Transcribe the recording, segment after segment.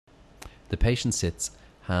The patient sits,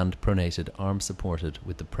 hand pronated, arm supported,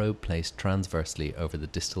 with the probe placed transversely over the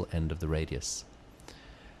distal end of the radius.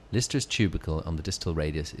 Lister's tubercle on the distal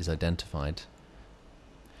radius is identified.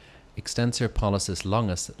 Extensor pollicis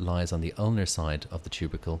longus lies on the ulnar side of the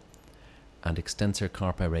tubercle, and extensor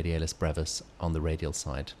carpi radialis brevis on the radial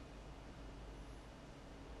side.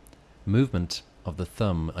 Movement of the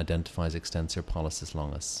thumb identifies extensor pollicis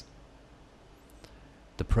longus.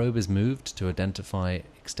 The probe is moved to identify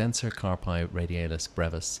extensor carpi radialis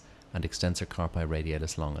brevis and extensor carpi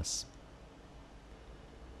radialis longus.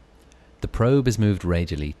 The probe is moved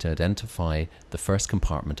radially to identify the first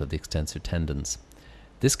compartment of the extensor tendons.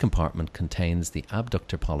 This compartment contains the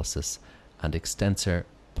abductor pollicis and extensor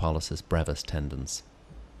pollicis brevis tendons.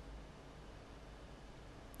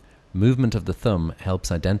 Movement of the thumb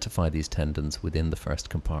helps identify these tendons within the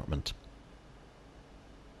first compartment.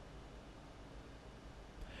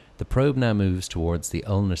 The probe now moves towards the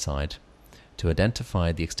ulnar side to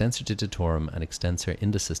identify the extensor digitorum and extensor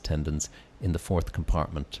indicis tendons in the fourth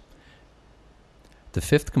compartment. The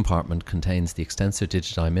fifth compartment contains the extensor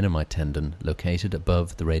digiti minimi tendon located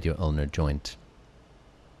above the radioulnar joint.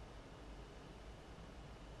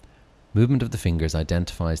 Movement of the fingers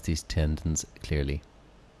identifies these tendons clearly.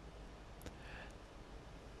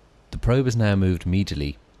 The probe is now moved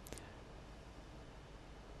medially.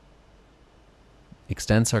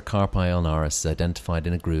 Extensor carpi ulnaris is identified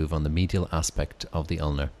in a groove on the medial aspect of the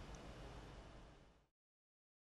ulnar.